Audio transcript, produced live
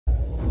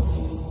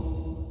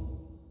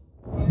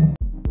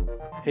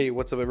Hey,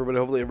 what's up, everybody?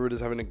 Hopefully, everybody's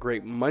having a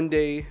great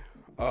Monday.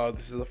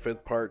 This is the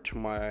fifth part to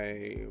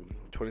my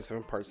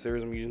 27-part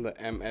series. I'm using the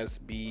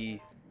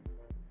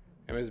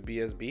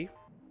MSBS-B,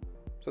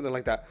 something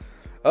like that.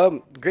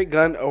 Great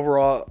gun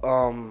overall.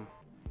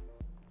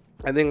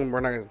 I think we're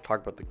not going to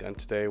talk about the gun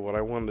today. What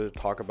I wanted to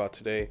talk about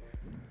today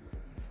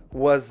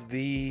was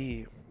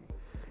the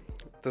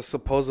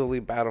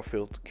supposedly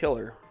Battlefield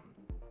killer,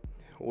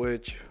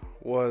 which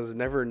was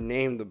never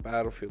named the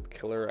Battlefield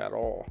killer at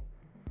all.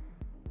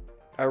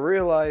 I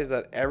realized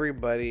that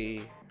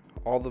everybody,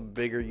 all the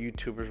bigger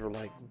YouTubers were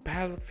like,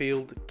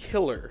 Battlefield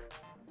killer.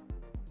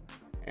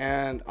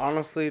 And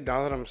honestly,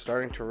 now that I'm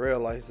starting to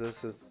realize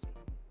this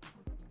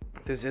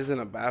isn't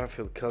a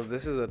Battlefield killer.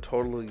 This is a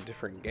totally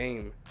different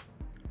game.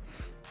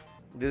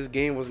 This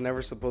game was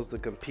never supposed to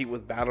compete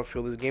with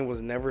Battlefield. This game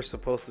was never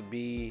supposed to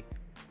be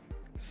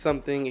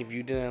something, if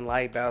you didn't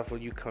like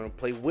Battlefield, you come and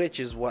play, which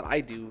is what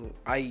I do.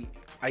 I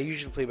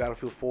usually play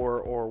Battlefield 4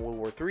 or World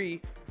War 3,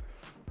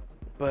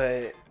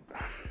 but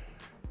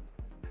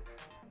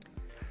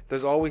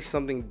there's always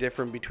something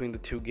different between the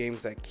two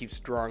games that keeps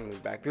drawing me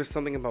back. There's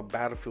something about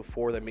Battlefield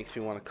 4 that makes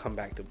me want to come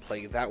back to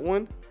play that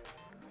one.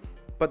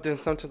 But then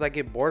sometimes I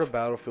get bored of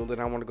Battlefield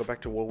and I want to go back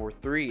to World War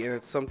 3, and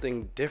it's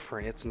something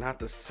different. It's not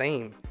the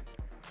same.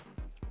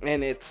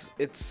 And it's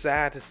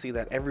sad to see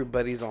that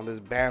everybody's on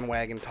this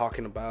bandwagon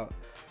talking about,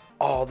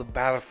 oh, the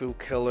Battlefield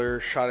killer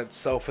shot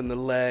itself in the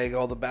leg.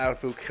 Oh, the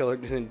Battlefield killer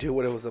didn't do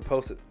what it was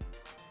supposed to.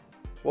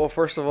 Well,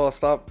 first of all,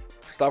 stop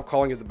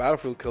calling it the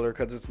Battlefield killer,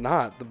 because it's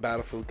not the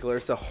Battlefield killer.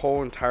 It's a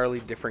whole entirely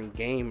different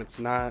game. It's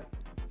not.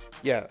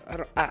 Yeah,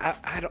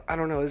 I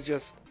don't know. It's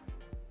just,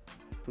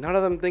 now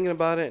that I'm thinking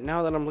about it,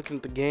 now that I'm looking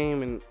at the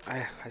game, and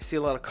I see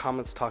a lot of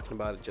comments talking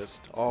about it,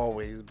 just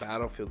always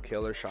Battlefield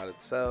killer shot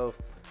itself.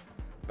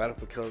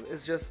 Battlefield killer.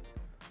 It's just,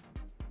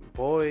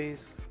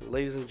 boys,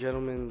 ladies and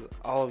gentlemen,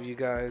 all of you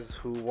guys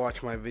who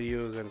watch my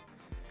videos, and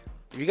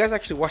if you guys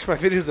actually watch my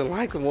videos and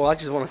like them, well, I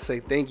just want to say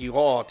thank you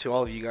all to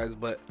all of you guys.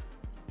 But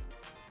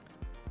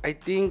I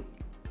think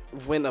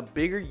when a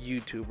bigger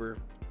YouTuber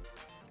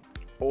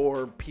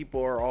or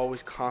people are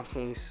always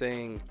constantly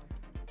saying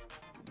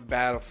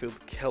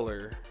Battlefield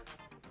killer,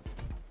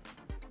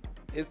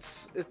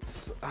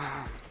 I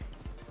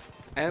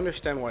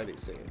understand why they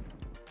say it.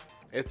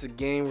 It's a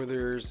game where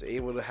there's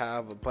able to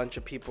have a bunch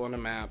of people on a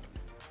map.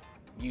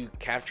 You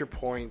capture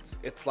points.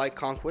 It's like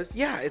Conquest.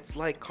 Yeah, it's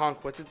like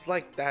Conquest. It's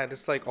like that.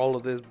 It's like all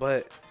of this.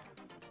 But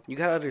you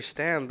gotta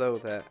understand, though,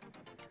 that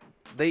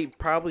they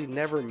probably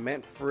never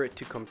meant for it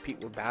to compete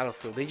with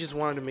Battlefield. They just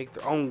wanted to make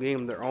their own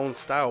game, their own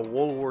style.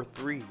 World War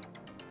 3.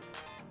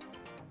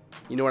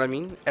 You know what I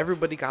mean?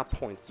 Everybody got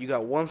points. You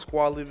got one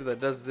squad leader that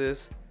does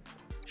this.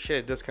 Shit,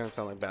 it does kind of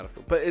sound like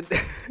Battlefield.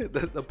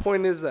 But the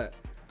point is that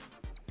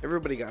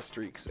everybody got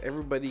streaks.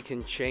 Everybody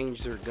can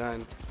change their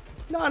gun.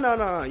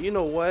 No. You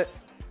know what?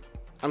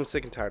 I'm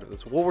sick and tired of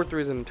this. World War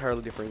 3 is an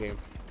entirely different game.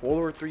 World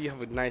War 3, you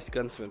have a nice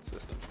gunsmith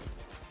system.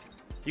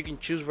 You can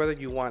choose whether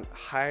you want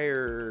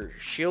higher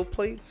shield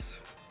plates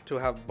to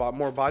have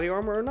more body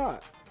armor or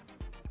not.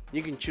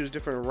 You can choose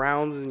different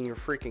rounds in your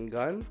freaking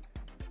gun.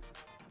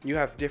 You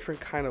have different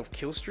kind of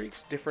kill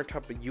streaks, different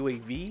type of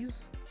UAVs.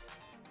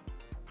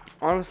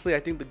 Honestly, I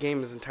think the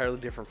game is entirely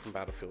different from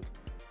Battlefield.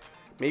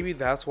 Maybe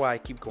that's why I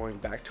keep going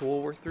back to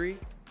World War 3,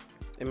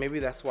 and maybe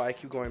that's why I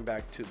keep going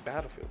back to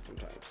Battlefield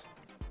sometimes.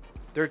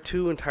 They're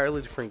two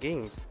entirely different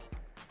games.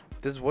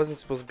 This wasn't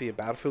supposed to be a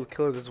Battlefield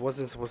killer. This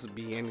wasn't supposed to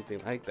be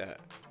anything like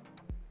that.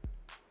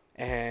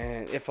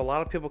 And if a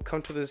lot of people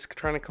come to this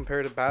trying to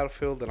compare it to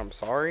Battlefield, then I'm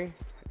sorry.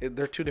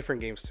 They're two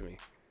different games to me.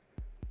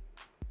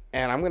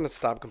 And I'm going to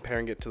stop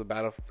comparing it to the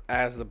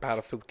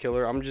Battlefield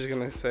killer. I'm just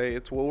going to say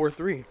it's World War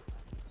 3.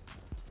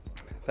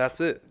 That's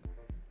it.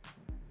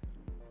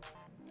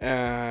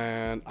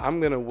 And I'm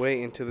going to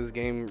wait until this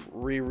game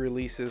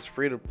re-releases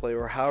free to play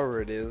or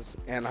however it is,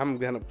 and I'm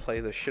going to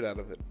play the shit out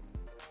of it.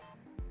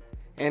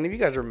 And if you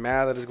guys are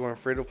mad that it's going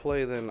free to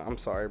play, then I'm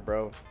sorry,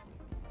 bro.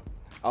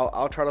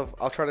 I'll try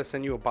to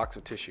send you a box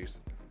of tissues.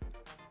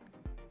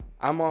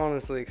 I'm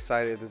honestly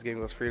excited this game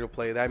goes free to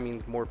play. That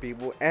means more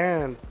people,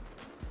 and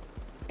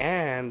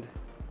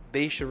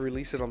they should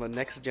release it on the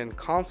next gen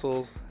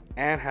consoles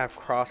and have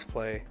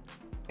crossplay,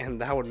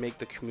 and that would make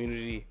the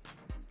community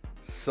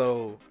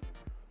so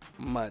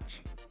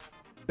much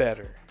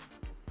better.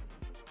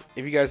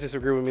 If you guys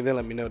disagree with me, then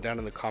let me know down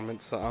in the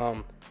comments.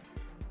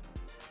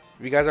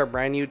 If you guys are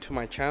brand new to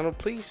my channel,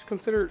 please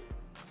consider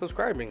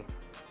subscribing.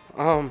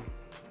 I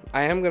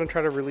am gonna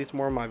try to release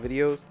more of my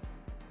videos.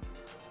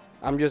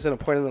 I'm just in a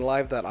point in the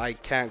life that I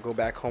can't go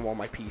back home on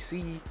my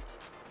PC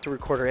to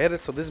record or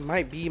edit, so this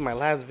might be my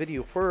last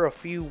video for a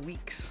few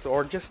weeks,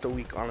 or just a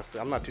week, honestly.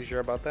 I'm not too sure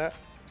about that.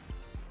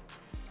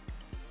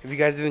 If you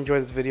guys did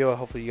enjoy this video,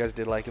 hopefully you guys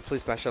did like it.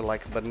 Please smash that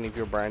like button. If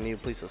you're brand new,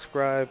 please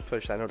subscribe,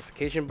 push that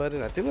notification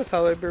button. I think that's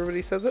how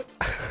everybody says it.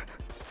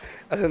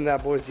 Other than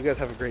that, boys, you guys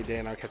have a great day,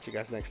 and I'll catch you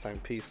guys next time.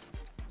 Peace.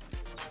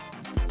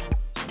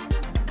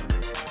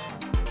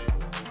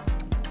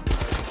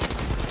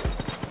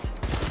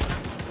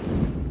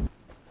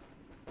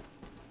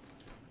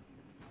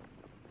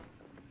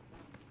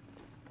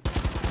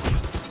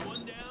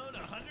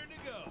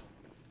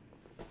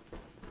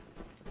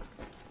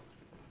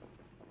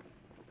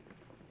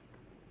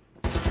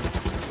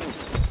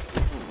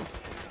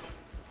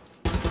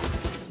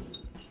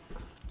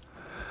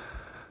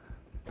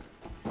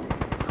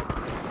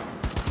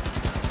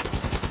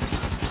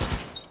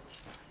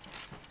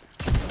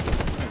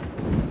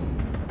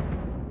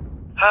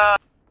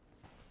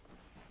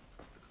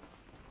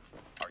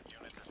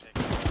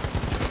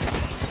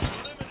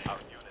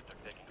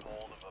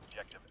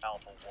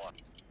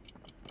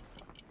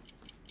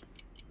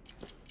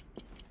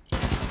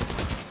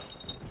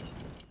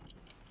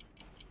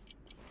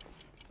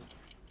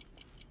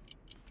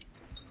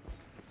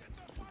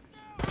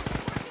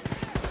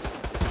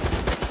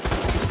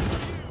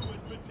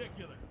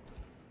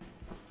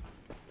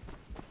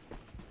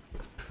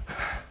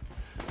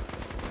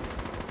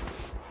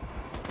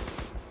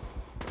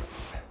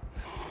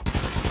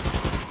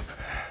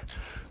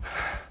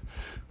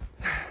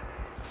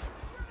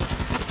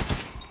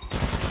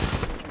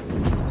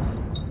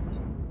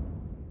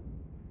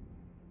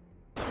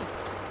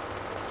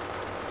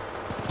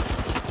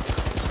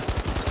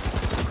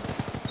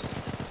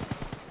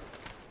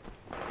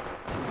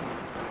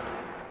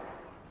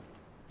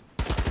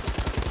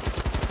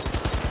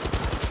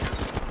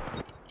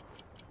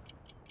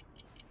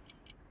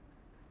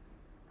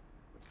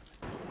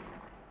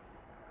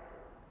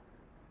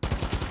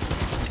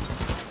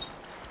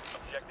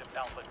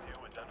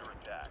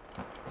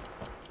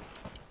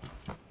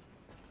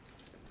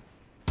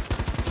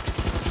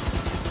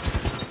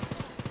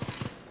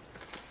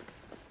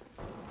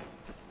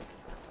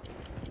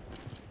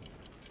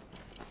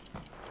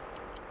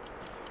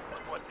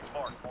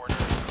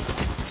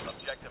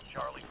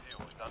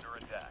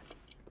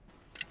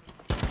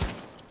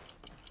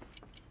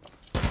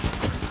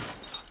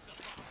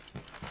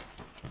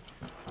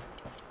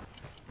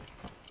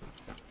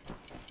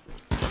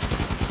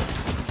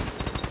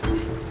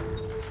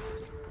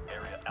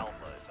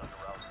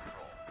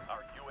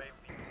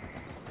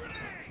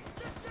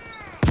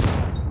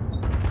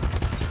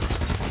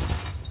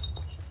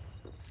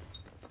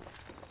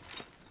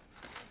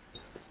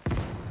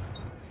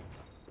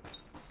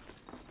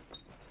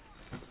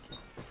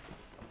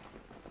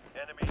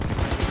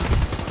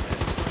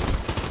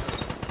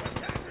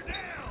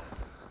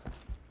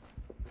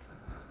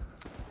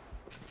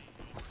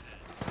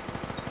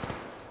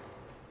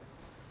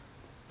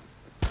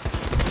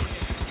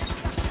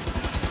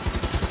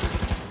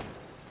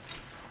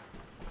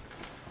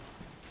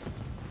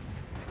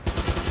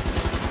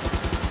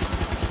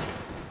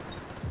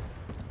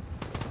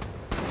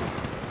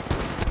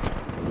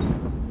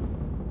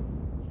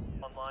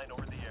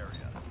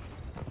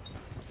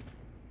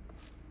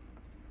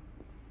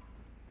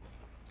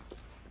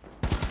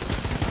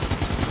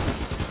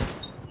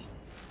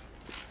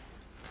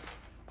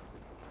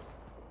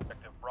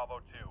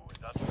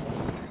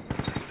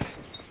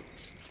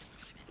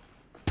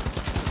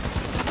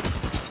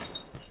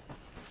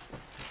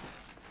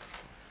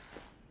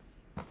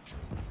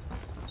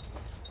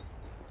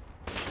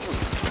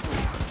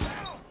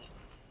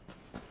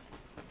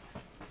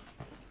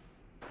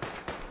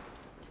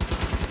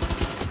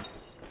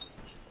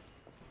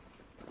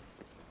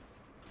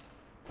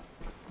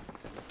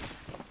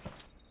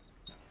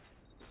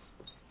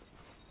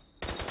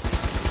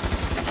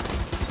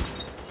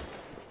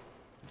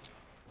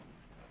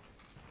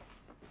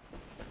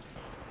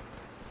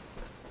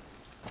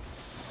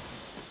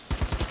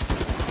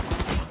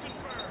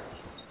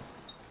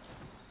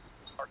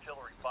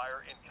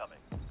 fire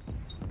incoming.